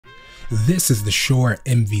This is the Shure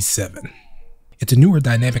MV7. It's a newer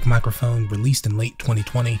dynamic microphone released in late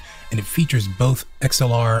 2020, and it features both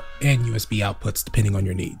XLR and USB outputs depending on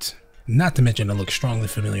your needs. Not to mention it looks strongly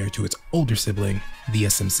familiar to its older sibling, the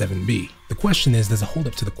SM7B. The question is, does it hold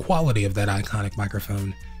up to the quality of that iconic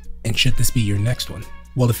microphone, and should this be your next one?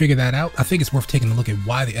 Well, to figure that out, I think it's worth taking a look at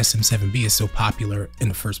why the SM7B is so popular in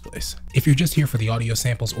the first place. If you're just here for the audio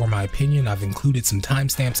samples or my opinion, I've included some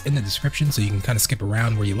timestamps in the description so you can kind of skip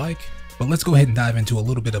around where you like. But let's go ahead and dive into a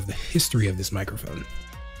little bit of the history of this microphone.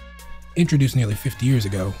 Introduced nearly 50 years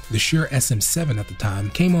ago, the Shure SM7 at the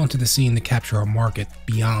time came onto the scene to capture a market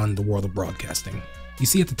beyond the world of broadcasting. You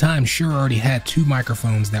see, at the time, Shure already had two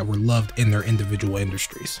microphones that were loved in their individual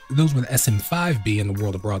industries. Those were the SM5B in the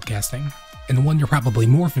world of broadcasting, and the one you're probably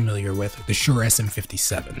more familiar with, the Shure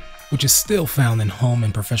SM57, which is still found in home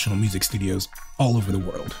and professional music studios all over the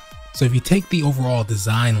world. So if you take the overall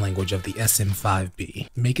design language of the SM5B,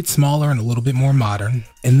 make it smaller and a little bit more modern,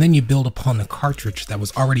 and then you build upon the cartridge that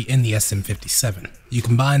was already in the SM57. You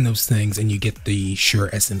combine those things and you get the Shure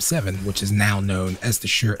SM7, which is now known as the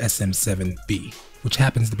Shure SM7B, which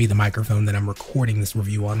happens to be the microphone that I'm recording this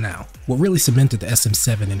review on now. What really cemented the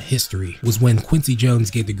SM7 in history was when Quincy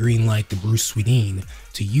Jones gave the green light to Bruce Swedien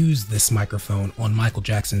to use this microphone on Michael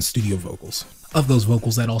Jackson's studio vocals. Of those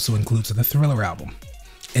vocals, that also includes the Thriller album.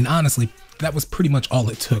 And honestly, that was pretty much all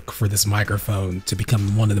it took for this microphone to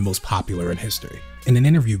become one of the most popular in history. In an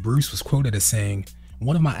interview, Bruce was quoted as saying,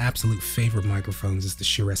 "One of my absolute favorite microphones is the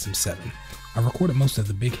Shure SM7. I recorded most of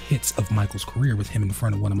the big hits of Michael's career with him in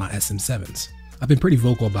front of one of my SM7s. I've been pretty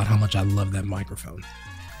vocal about how much I love that microphone.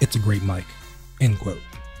 It's a great mic." End quote.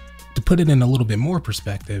 To put it in a little bit more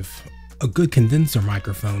perspective, a good condenser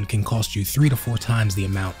microphone can cost you 3 to 4 times the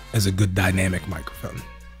amount as a good dynamic microphone.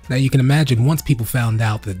 Now you can imagine once people found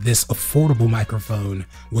out that this affordable microphone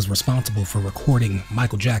was responsible for recording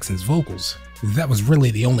Michael Jackson's vocals, that was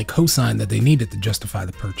really the only cosign that they needed to justify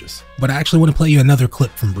the purchase. But I actually want to play you another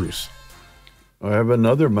clip from Bruce. I have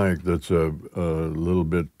another mic that's a little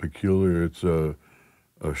bit peculiar. It's a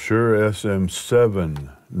Shure SM7,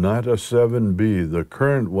 not a 7B. The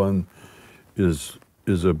current one is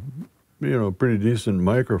a pretty decent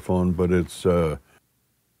microphone, but it's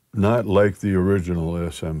not like the original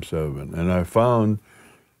SM7. And I found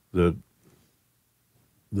that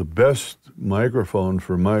the best microphone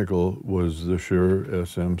for Michael was the Shure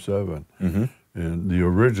SM7. And the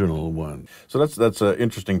original one. So that's an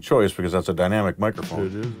interesting choice because that's a dynamic microphone.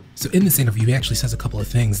 It is. So in this interview, he actually says a couple of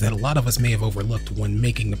things that a lot of us may have overlooked when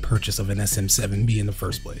making the purchase of an SM7B in the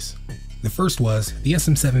first place. The first was, the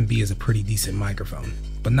SM7B is a pretty decent microphone,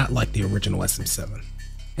 but not like the original SM7.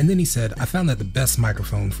 And then he said, "I found that the best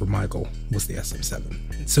microphone for Michael was the SM7.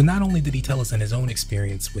 So not only did he tell us in his own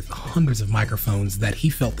experience with hundreds of microphones that he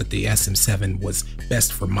felt that the SM7 was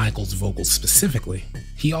best for Michael's vocals specifically,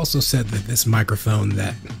 he also said that this microphone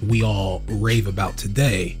that we all rave about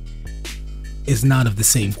today is not of the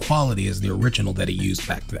same quality as the original that he used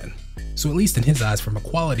back then. So at least in his eyes, from a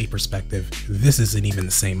quality perspective, this isn't even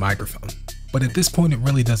the same microphone. But at this point, it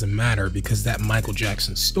really doesn't matter because that Michael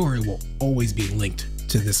Jackson story will always be linked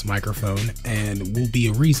to this microphone and will be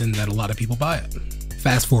a reason that a lot of people buy it."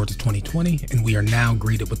 Fast forward to 2020 and we are now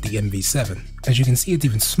greeted with the MV7. As you can see, it's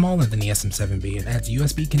even smaller than the SM7B and adds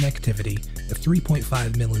USB connectivity, a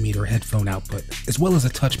 3.5mm headphone output, as well as a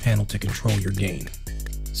touch panel to control your gain.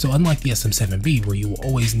 So unlike the SM7B, where you will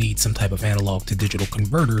always need some type of analog to digital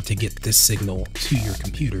converter to get this signal to your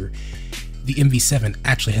computer, the MV7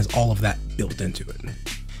 actually has all of that built into it.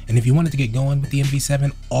 And if you wanted to get going with the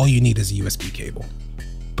MV7, all you need is a USB cable.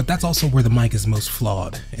 But that's also where the mic is most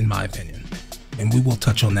flawed, in my opinion. And we will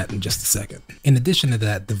touch on that in just a second. In addition to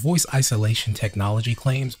that, the voice isolation technology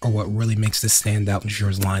claims are what really makes this stand out in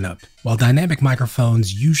Shure's lineup. While dynamic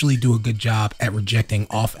microphones usually do a good job at rejecting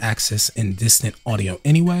off-axis and distant audio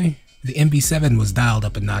anyway, the MV7 was dialed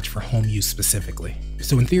up a notch for home use specifically.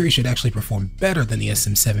 So in theory, it should actually perform better than the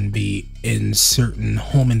SM7B in certain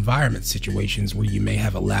home environment situations where you may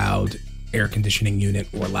have a loud air conditioning unit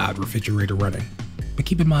or a loud refrigerator running. But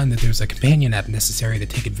keep in mind that there's a companion app necessary to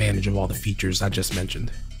take advantage of all the features I just mentioned.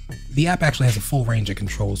 The app actually has a full range of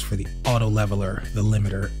controls for the auto leveler, the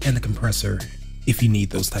limiter, and the compressor if you need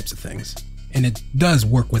those types of things. And it does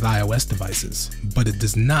work with iOS devices, but it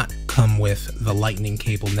does not come with the lightning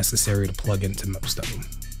cable necessary to plug into most of them.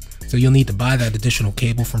 So you'll need to buy that additional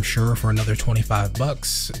cable from Shure for another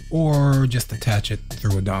 $25 or just attach it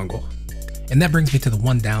through a dongle. And that brings me to the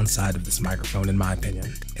one downside of this microphone in my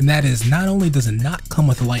opinion, and that is not only does it not come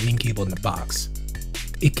with a lightning cable in the box,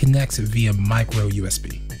 it connects via micro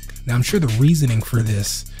USB. Now I'm sure the reasoning for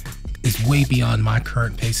this is way beyond my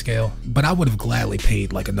current pay scale, but I would have gladly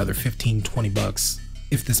paid like another 15-20 bucks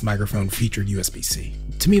if this microphone featured USB-C.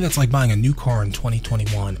 To me, that's like buying a new car in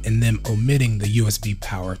 2021 and then omitting the USB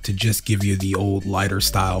power to just give you the old lighter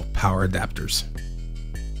style power adapters.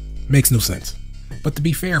 Makes no sense. But to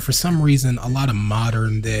be fair, for some reason, a lot of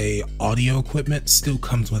modern day audio equipment still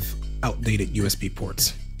comes with outdated USB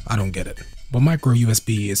ports. I don't get it. But micro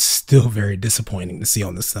USB is still very disappointing to see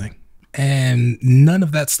on this thing. And none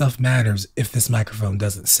of that stuff matters if this microphone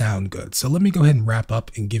doesn't sound good. So let me go ahead and wrap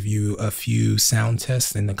up and give you a few sound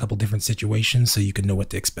tests in a couple different situations so you can know what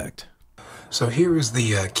to expect. So here is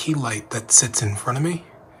the key light that sits in front of me.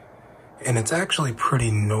 And it's actually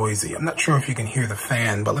pretty noisy. I'm not sure if you can hear the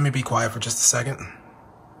fan, but let me be quiet for just a second.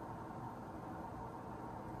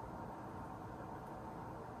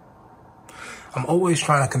 I'm always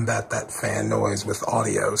trying to combat that fan noise with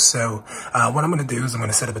audio, so what I'm going to do is I'm going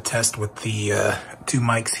to set up a test with the two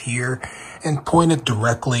mics here and point it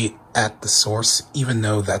directly at the source, even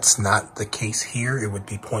though that's not the case here. It would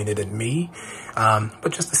be pointed at me,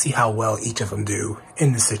 but just to see how well each of them do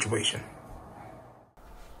in this situation.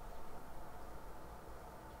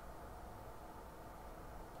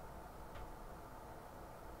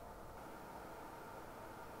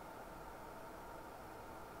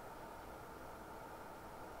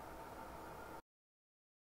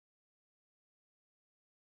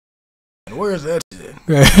 Where's that shit?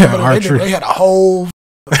 They had a whole.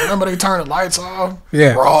 Remember they turned the lights off?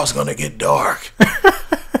 Yeah. Raw's gonna get dark.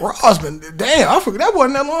 Raw's been, damn, I forgot, that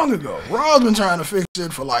wasn't that long ago. Raw's been trying to fix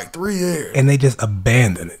it for like 3 years. And they just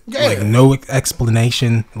abandon it. Yeah. Like no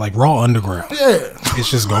explanation. Like Raw Underground. Yeah. It's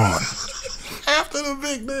just gone. After the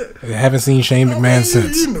big day. I haven't seen Shane McMahon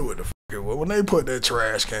since. You knew what the fuck it was. When they put that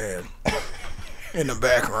trash can in the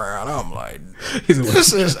background, I'm like,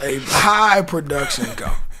 this is a high production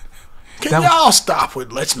company. Can y'all stop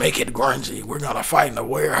with let's make it grungy? We're gonna fight in the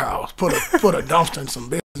warehouse. Put a dumpster and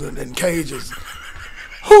some bitches in cages.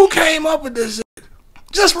 Who came up with this shit?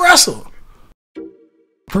 Just wrestle.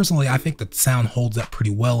 Personally, I think the sound holds up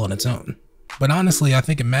pretty well on its own. But honestly, I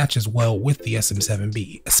think it matches well with the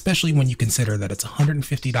SM7B, especially when you consider that it's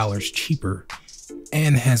 $150 cheaper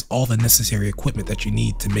and has all the necessary equipment that you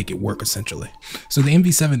need to make it work essentially. So the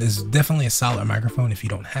MV7 is definitely a solid microphone if you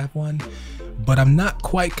don't have one, but I'm not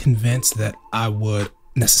quite convinced that I would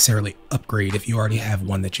necessarily upgrade if you already have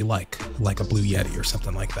one that you like a Blue Yeti or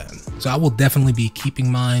something like that. So I will definitely be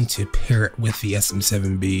keeping mine to pair it with the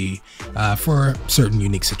SM7B for certain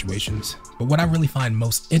unique situations. But what I really find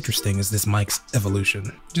most interesting is this mic's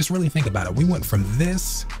evolution. Just really think about it. We went from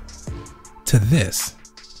this to this,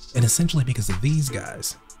 and essentially because of these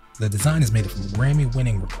guys. The design is made from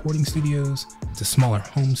Grammy-winning recording studios to smaller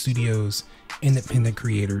home studios, independent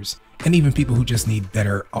creators, and even people who just need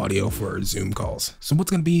better audio for Zoom calls. So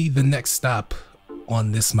what's going to be the next stop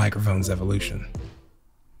on this microphone's evolution?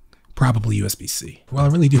 Probably USB-C. Well, I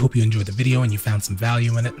really do hope you enjoyed the video and you found some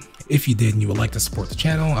value in it. If you did and you would like to support the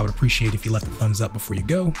channel, I would appreciate if you left a thumbs up before you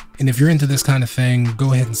go. And if you're into this kind of thing,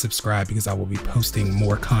 go ahead and subscribe because I will be posting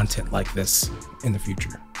more content like this in the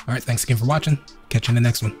future. All right, thanks again for watching. Catch you in the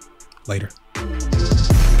next one. Later.